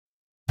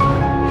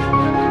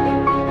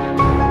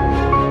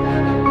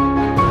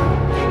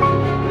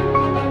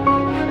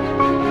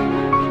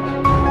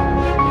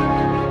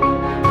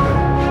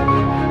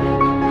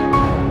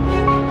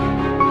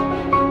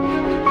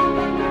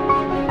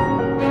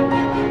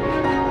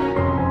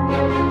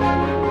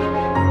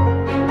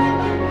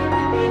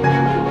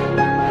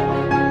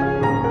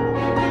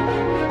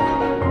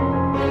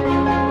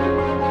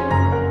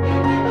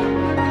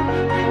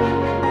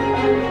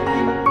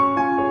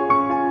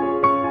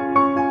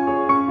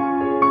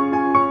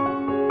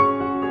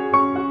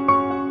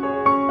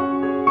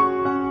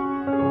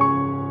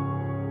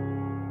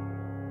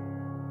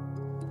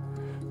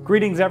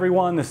Greetings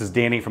everyone, this is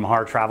Danny from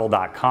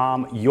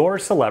HarrTravel.com, your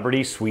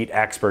celebrity suite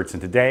experts, and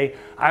today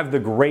I have the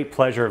great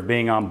pleasure of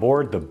being on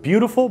board the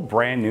beautiful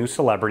brand new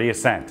Celebrity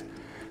Ascent.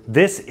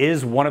 This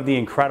is one of the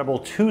incredible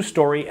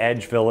two-story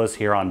edge villas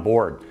here on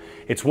board.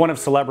 It's one of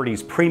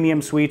Celebrity's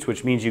premium suites,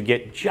 which means you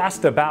get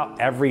just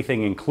about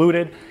everything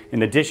included,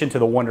 in addition to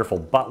the wonderful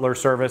butler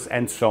service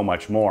and so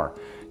much more.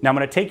 Now I'm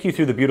going to take you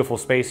through the beautiful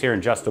space here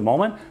in just a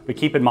moment, but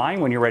keep in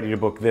mind when you're ready to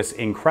book this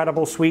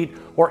incredible suite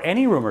or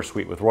any room or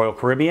suite with Royal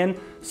Caribbean,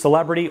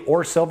 Celebrity,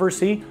 or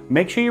Silversea,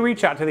 make sure you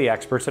reach out to the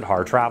experts at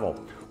Harr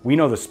Travel. We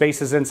know the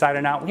spaces inside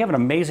and out. We have an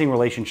amazing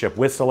relationship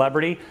with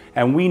Celebrity,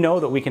 and we know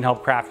that we can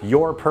help craft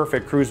your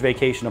perfect cruise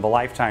vacation of a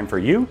lifetime for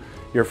you,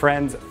 your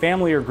friends,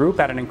 family, or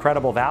group at an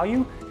incredible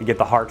value, and get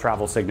the Harr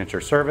Travel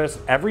signature service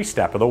every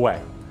step of the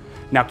way.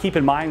 Now keep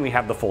in mind we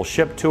have the full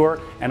ship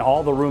tour and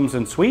all the rooms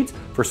and suites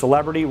for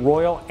Celebrity,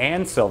 Royal,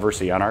 and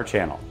Silversea on our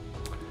channel.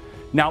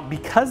 Now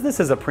because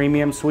this is a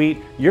premium suite,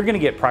 you're going to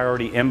get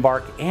priority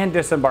embark and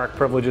disembark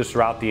privileges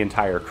throughout the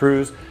entire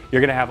cruise.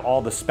 You're going to have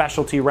all the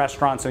specialty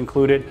restaurants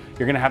included.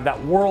 You're going to have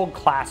that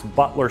world-class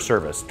butler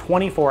service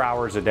 24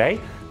 hours a day.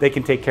 They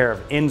can take care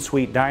of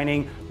in-suite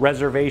dining,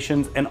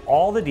 reservations, and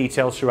all the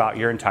details throughout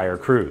your entire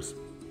cruise.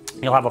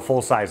 You'll have a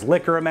full-size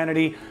liquor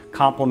amenity,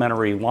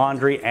 complimentary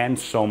laundry, and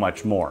so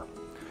much more.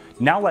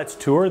 Now let's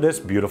tour this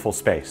beautiful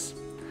space.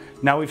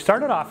 Now we've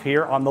started off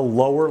here on the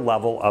lower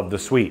level of the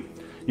suite.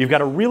 You've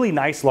got a really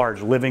nice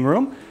large living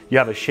room. You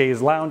have a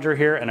chaise lounger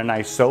here and a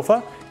nice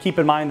sofa. Keep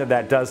in mind that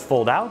that does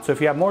fold out, so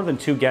if you have more than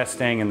 2 guests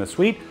staying in the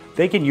suite,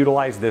 they can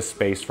utilize this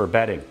space for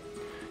bedding.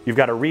 You've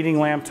got a reading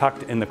lamp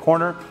tucked in the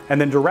corner, and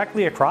then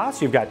directly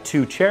across you've got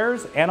 2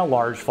 chairs and a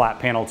large flat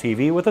panel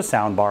TV with a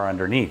sound bar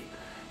underneath.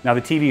 Now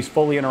the TV is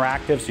fully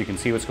interactive, so you can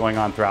see what's going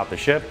on throughout the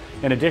ship,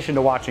 in addition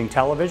to watching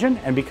television,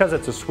 and because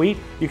it's a suite,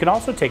 you can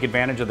also take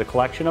advantage of the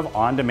collection of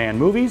on-demand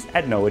movies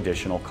at no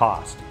additional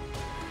cost.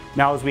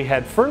 Now as we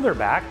head further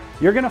back,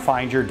 you're going to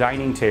find your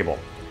dining table.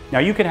 Now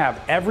you can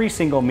have every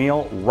single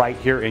meal right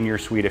here in your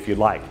suite if you'd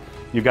like.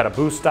 You've got a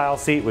booth style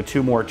seat with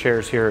 2 more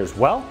chairs here as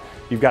well.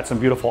 You've got some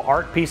beautiful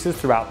art pieces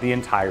throughout the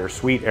entire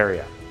suite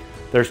area.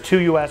 There's 2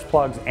 US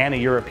plugs and a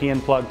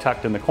European plug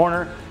tucked in the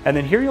corner, and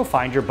then here you'll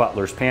find your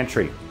butler's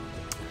pantry.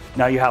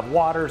 Now you have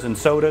waters and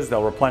sodas,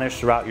 they'll replenish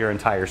throughout your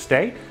entire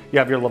stay. You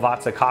have your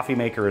Lavazza coffee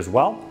maker as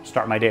well.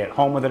 Start my day at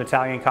home with an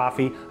Italian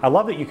coffee. I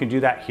love that you can do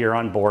that here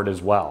on board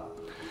as well.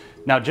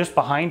 Now just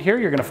behind here,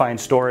 you're going to find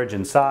storage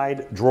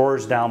inside,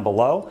 drawers down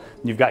below.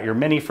 You've got your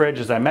mini fridge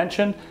as I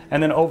mentioned,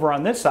 and then over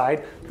on this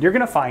side, you're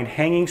going to find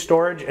hanging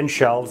storage and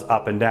shelves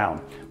up and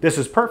down. This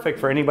is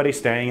perfect for anybody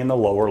staying in the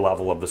lower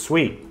level of the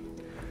suite.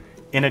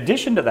 In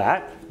addition to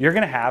that, you're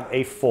going to have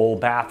a full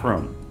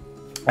bathroom.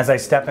 As I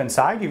step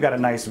inside, you've got a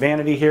nice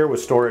vanity here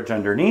with storage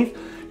underneath.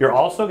 You're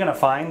also going to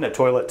find the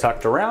toilet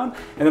tucked around,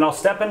 and then I'll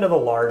step into the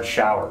large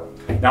shower.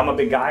 Now I'm a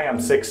big guy, I'm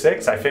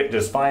 6'6", I fit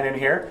just fine in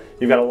here.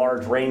 You've got a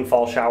large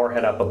rainfall shower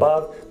head up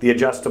above, the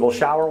adjustable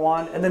shower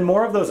wand, and then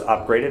more of those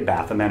upgraded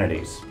bath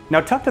amenities.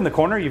 Now tucked in the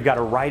corner, you've got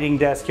a writing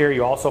desk here.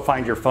 You also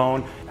find your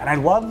phone, and I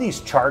love these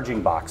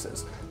charging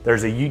boxes.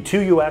 There's 2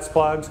 US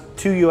plugs,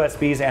 2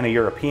 USBs, and a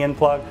European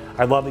plug.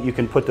 I love that you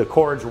can put the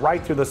cords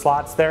right through the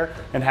slots there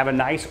and have a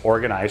nice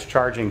organized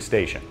charging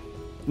station.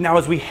 Now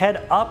as we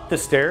head up the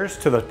stairs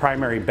to the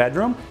primary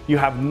bedroom, you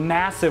have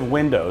massive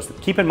windows.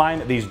 Keep in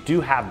mind that these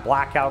do have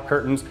blackout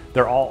curtains.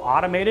 They're all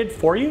automated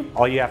for you.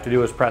 All you have to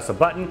do is press a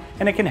button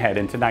and it can head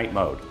into night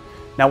mode.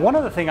 Now one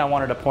other thing I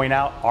wanted to point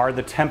out are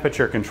the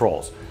temperature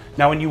controls.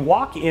 Now when you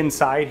walk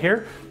inside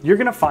here, you're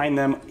going to find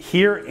them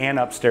here and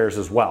upstairs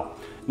as well.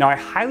 Now I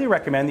highly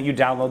recommend that you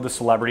download the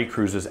Celebrity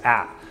Cruises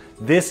app.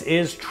 This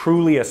is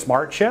truly a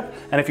smart ship,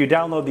 and if you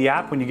download the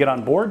app when you get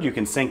on board, you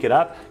can sync it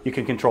up, you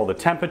can control the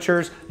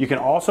temperatures, you can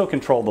also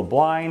control the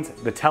blinds,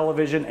 the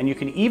television, and you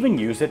can even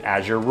use it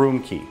as your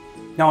room key.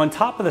 Now on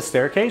top of the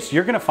staircase,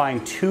 you're going to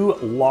find 2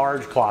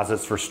 large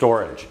closets for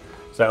storage.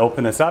 So I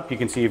open this up, you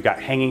can see you've got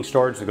hanging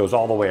storage that goes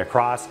all the way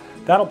across.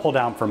 That'll pull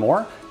down for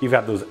more. You've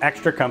got those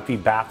extra comfy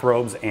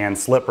bathrobes and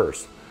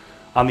slippers.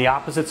 On the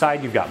opposite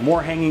side, you've got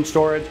more hanging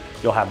storage.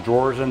 You'll have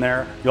drawers in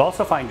there. You'll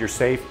also find your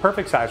safe,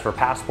 perfect size for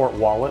passport,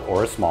 wallet,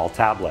 or a small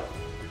tablet.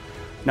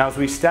 Now as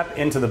we step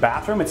into the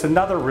bathroom, it's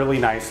another really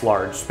nice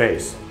large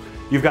space.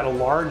 You've got a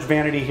large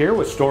vanity here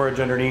with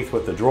storage underneath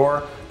with the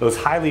drawer, those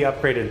highly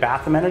upgraded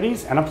bath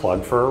amenities, and a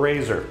plug for a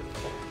razor.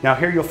 Now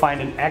here you'll find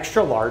an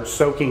extra large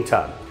soaking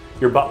tub.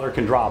 Your butler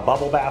can draw a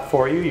bubble bath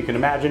for you. You can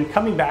imagine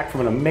coming back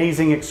from an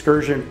amazing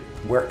excursion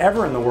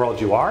wherever in the world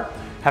you are,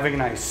 having a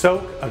nice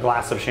soak, a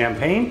glass of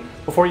champagne,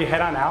 before you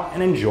head on out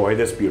and enjoy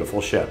this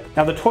beautiful ship.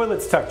 Now the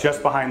toilet's tucked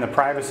just behind the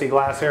privacy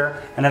glass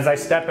here, and as I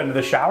step into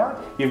the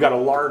shower, you've got a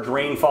large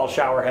rainfall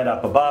shower head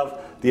up above,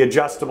 the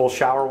adjustable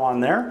shower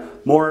wand there,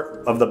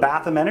 more of the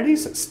bath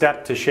amenities,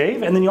 step to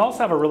shave, and then you also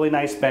have a really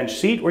nice bench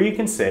seat where you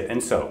can sit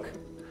and soak.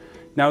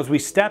 Now as we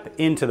step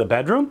into the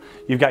bedroom,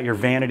 you've got your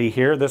vanity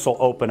here. This will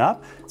open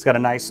up. It's got a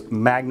nice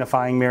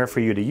magnifying mirror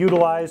for you to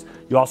utilize.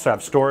 You also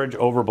have storage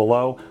over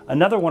below,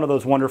 another one of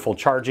those wonderful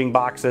charging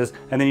boxes,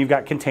 and then you've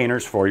got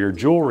containers for your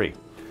jewelry.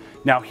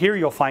 Now here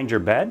you'll find your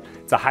bed.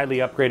 It's a highly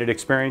upgraded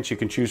experience. You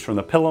can choose from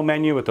the pillow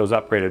menu with those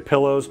upgraded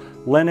pillows,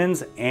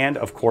 linens, and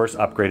of course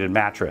upgraded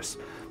mattress.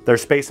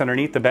 There's space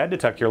underneath the bed to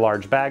tuck your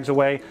large bags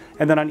away,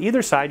 and then on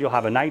either side you'll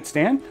have a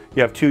nightstand.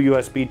 You have 2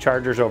 USB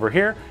chargers over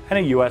here and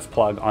a US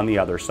plug on the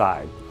other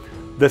side.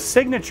 The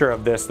signature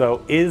of this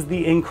though is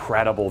the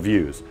incredible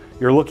views.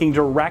 You're looking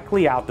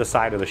directly out the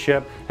side of the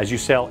ship as you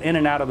sail in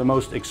and out of the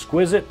most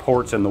exquisite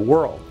ports in the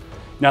world.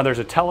 Now there's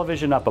a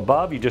television up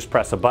above. You just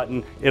press a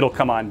button, it'll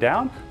come on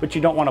down, but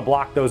you don't want to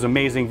block those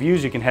amazing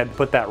views. You can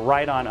put that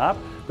right on up,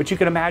 but you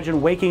can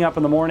imagine waking up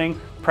in the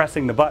morning,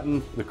 pressing the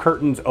button, the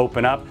curtains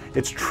open up.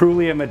 It's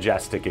truly a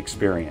majestic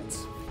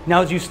experience.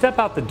 Now as you step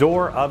out the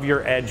door of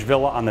your Edge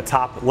Villa on the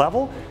top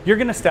level, you're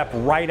going to step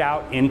right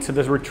out into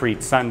the Retreat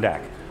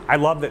Sundeck. I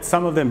love that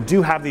some of them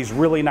do have these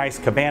really nice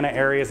cabana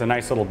areas, a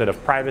nice little bit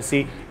of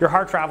privacy. Your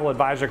Harr Travel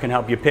advisor can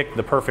help you pick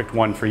the perfect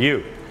one for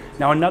you.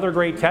 Now another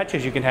great touch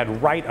is you can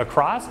head right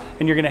across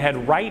and you're going to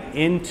head right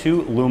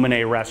into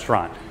Lumine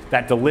Restaurant,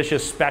 that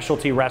delicious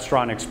specialty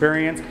restaurant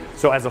experience.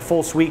 So as a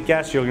full suite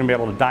guest, you're going to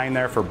be able to dine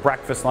there for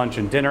breakfast, lunch,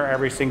 and dinner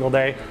every single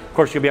day. Of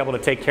course, you'll be able to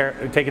take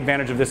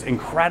advantage of this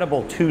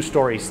incredible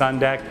 2-story sun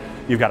deck.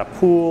 You've got a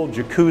pool,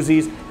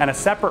 jacuzzis, and a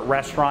separate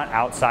restaurant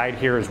outside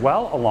here as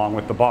well, along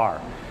with the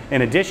bar.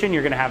 In addition,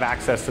 you're going to have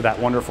access to that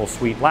wonderful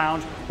suite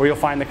lounge where you'll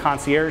find the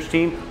concierge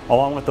team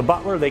along with the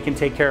butler. They can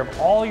take care of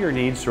all your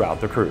needs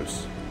throughout the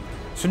cruise.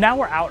 So now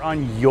we're out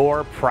on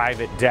your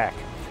private deck.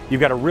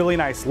 You've got a really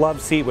nice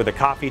love seat with a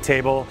coffee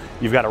table.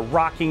 You've got a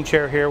rocking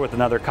chair here with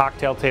another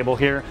cocktail table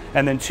here,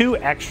 and then 2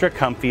 extra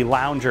comfy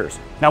loungers.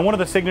 Now one of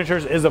the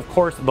signatures is of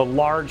course the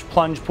large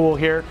plunge pool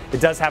here. It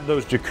does have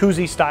those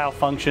jacuzzi style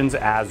functions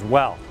as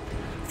well.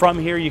 From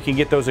here you can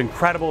get those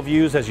incredible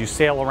views as you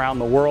sail around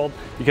the world.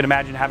 You can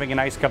imagine having a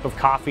nice cup of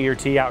coffee or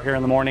tea out here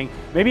in the morning,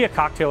 maybe a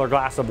cocktail or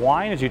glass of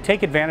wine as you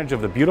take advantage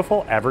of the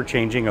beautiful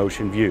ever-changing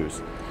ocean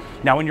views.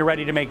 Now when you're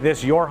ready to make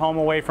this your home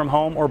away from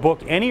home or book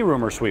any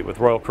room or suite with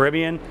Royal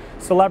Caribbean,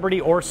 Celebrity,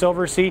 or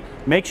Silversea,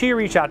 make sure you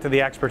reach out to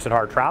the experts at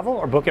Harr Travel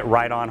or book it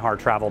right on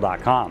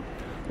harrtravel.com.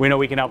 We know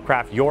we can help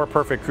craft your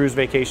perfect cruise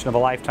vacation of a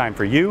lifetime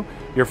for you,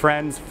 your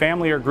friends,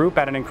 family, or group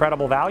at an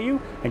incredible value,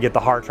 and get the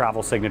Harr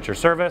Travel signature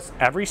service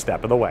every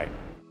step of the way.